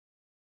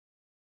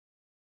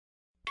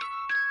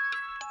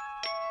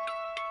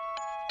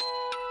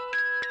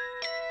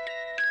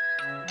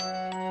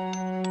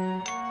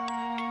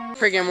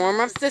pregame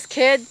warm-ups. This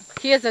kid,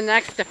 he is the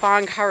next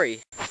Stephon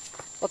Curry.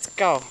 Let's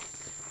go.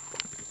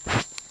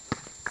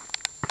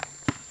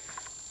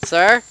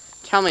 Sir,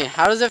 tell me,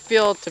 how does it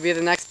feel to be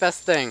the next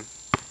best thing?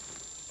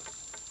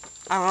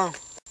 I don't know.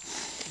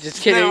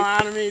 Just kidding. No,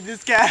 out of me.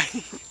 This guy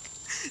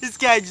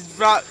just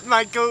brought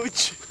my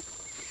coach.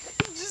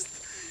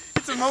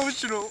 It's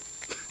emotional.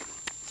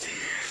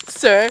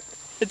 Sir,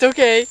 it's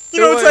okay. You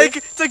know,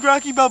 it's like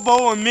Rocky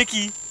Balboa and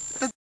Mickey.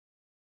 That's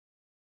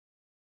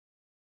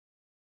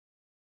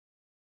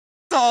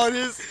all it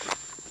is.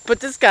 But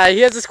this guy,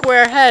 he has a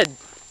square head.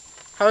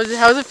 How does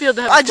it feel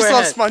to have a square head?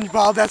 I just love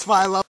SpongeBob, that's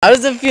why I love How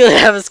does it feel to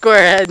have a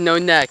square head, no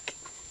neck?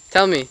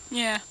 Tell me.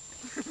 Yeah.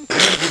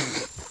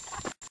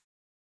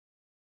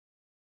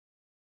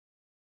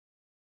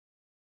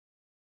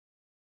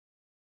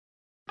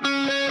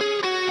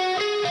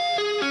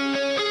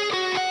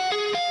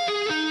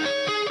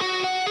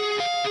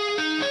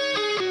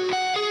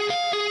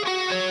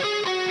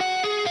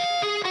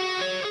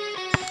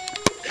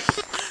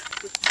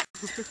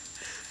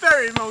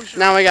 Very emotional.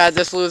 Now we got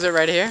this loser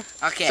right here.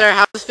 Okay. Sir,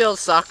 how does it feel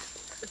to suck?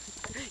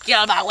 Get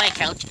out of my way,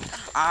 coach.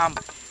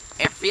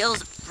 It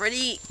feels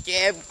pretty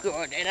damn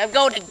good. And I'm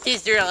going to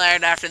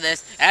Disneyland after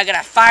this, and I'm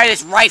gonna fire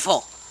this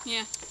rifle.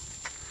 Yeah.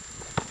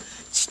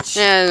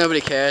 Yeah,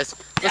 nobody cares.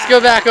 Let's go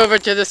back over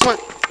to this one.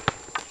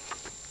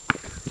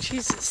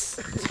 Jesus.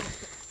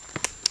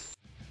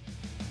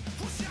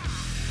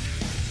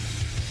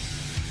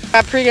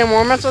 At pregame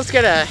warm-ups, let's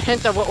get a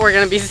hint of what we're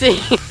gonna be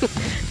seeing.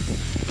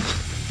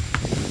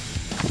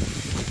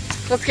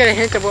 Let's get a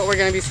hint of what we're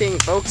gonna be seeing,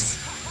 folks.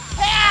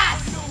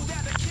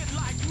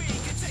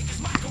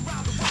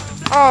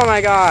 Oh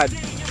my God.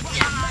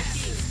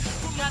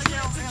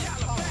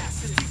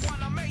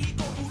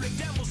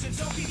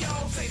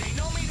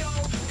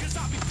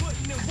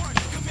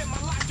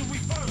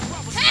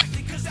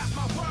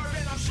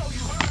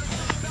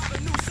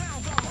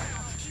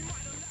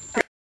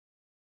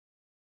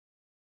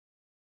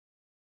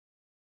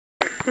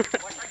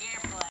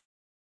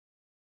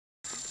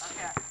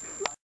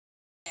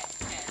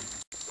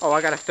 Oh, I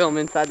gotta film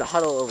inside the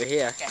huddle over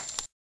here. Okay.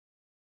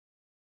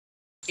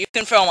 You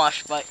can film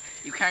us, but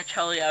you can't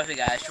tell the other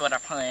guys what our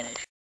plan is.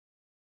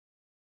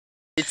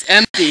 It's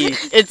empty.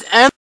 It's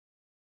empty.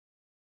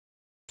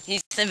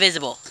 He's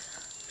invisible.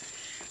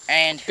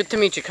 And Good to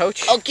meet you,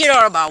 coach. oh, get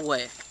out of my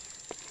way.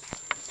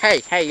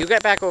 Hey, you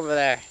get back over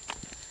there.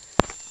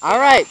 All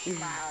right.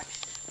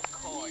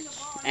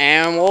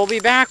 And we'll be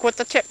back with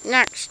the tip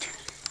next.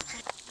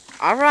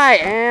 All right,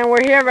 and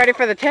we're here ready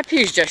for the tip.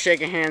 He's just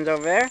shaking hands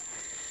over there.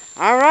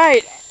 All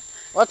right,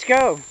 let's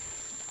go.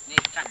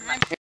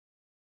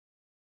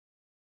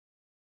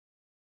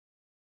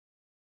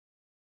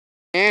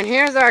 And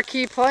here's our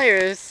key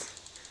players.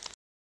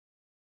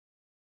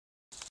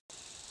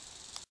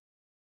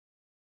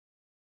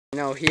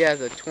 No, he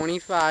has a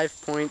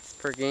 25 points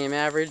per game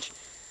average.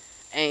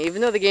 And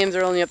even though the games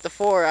are only up to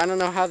 4, I don't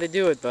know how they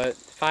do it, but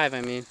 5,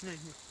 I mean.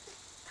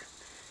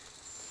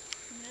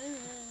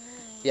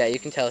 Yeah, you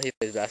can tell he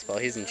plays basketball.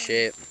 He's in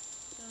shape.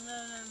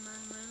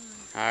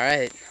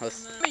 Alright,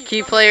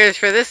 key players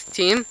for this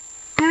team.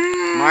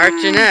 Mark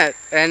Jeanette.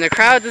 And the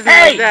crowd doesn't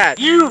like that.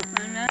 You!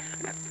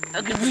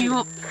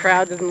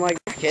 Crowd doesn't like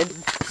this kid.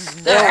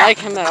 They don't like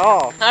him at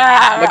all.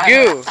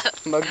 Magoo.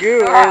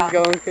 Magoo is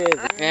going crazy.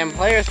 And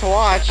players to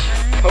watch,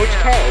 Coach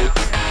K.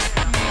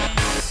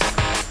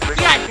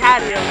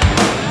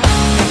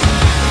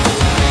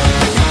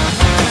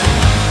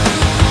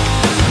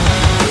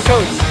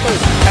 Coach,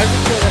 how's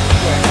it feel to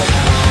square?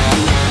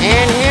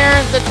 And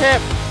here's the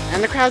tip.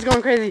 And the crowd's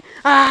going crazy.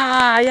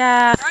 Ah,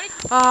 yeah.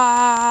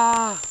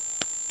 Ah.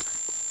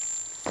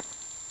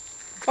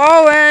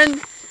 Oh,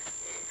 and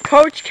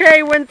Coach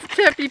K wins the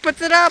tip. He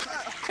puts it up,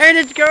 and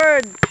it's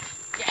good.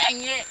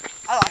 Dang it!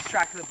 I lost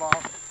track of the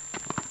ball.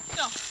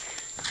 Go.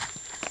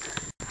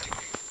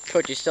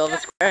 Coach, you still have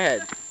a square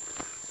head.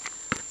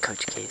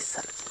 Coach K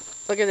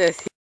sucks. Look at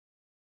this.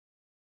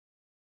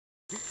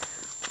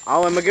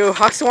 Oh, and Magoo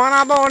hucks one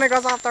up and it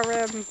goes off the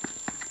rim.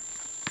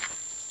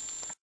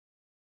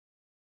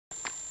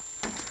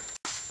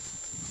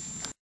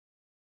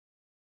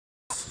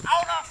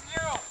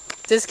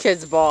 This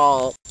kid's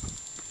ball.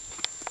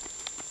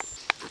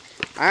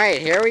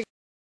 Alright, here we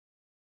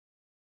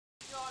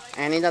go.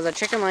 And he does a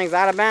chicken legs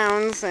out of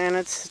bounds, and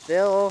it's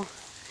still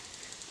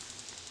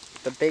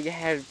the big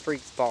head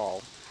freak's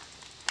ball.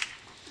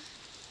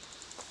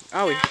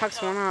 Oh, he hucks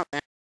one up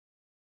and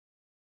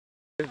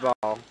his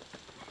ball.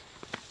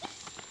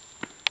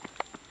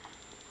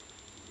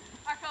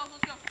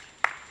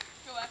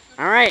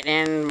 Alright,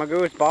 and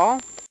Magoo's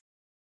ball.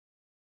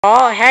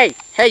 Oh, hey,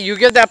 you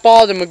give that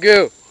ball to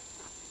Magoo.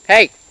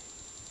 Hey.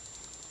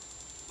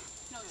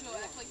 No, Joe,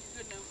 act like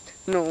you're good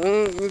now.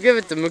 No, you give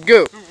it to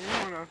Magoo.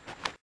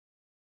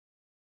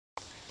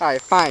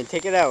 Alright, fine,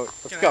 take it out.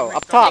 Let's go.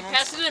 Up top.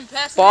 Pass it in,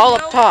 pass it Ball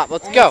in, up top.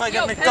 Let's go.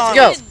 Let's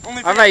go.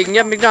 Alright, you can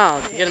get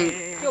McDonald's. Get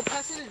him. Yo,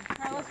 pass it in.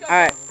 Alright, let's go.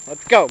 Alright,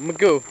 let's go.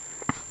 Magoo.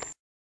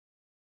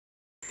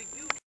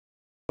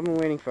 I've been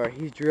waiting for.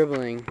 He's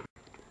dribbling.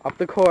 Up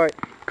the court.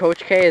 Coach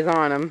K is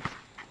on him.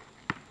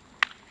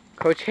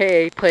 Coach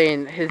Hay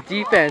playing his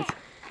defense.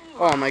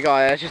 Oh my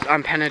god, that's just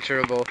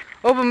unpenetrable.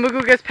 Oh, but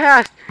Magoo gets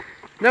past.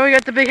 Now we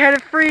got the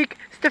big-headed freak,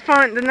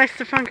 Stefan, the next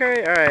Stefan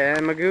Curry. Alright,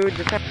 and Magoo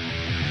just... Alright.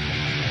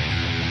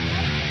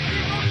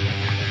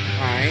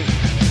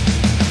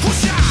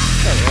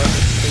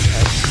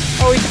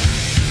 Oh,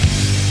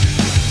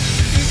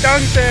 he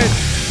dunks it!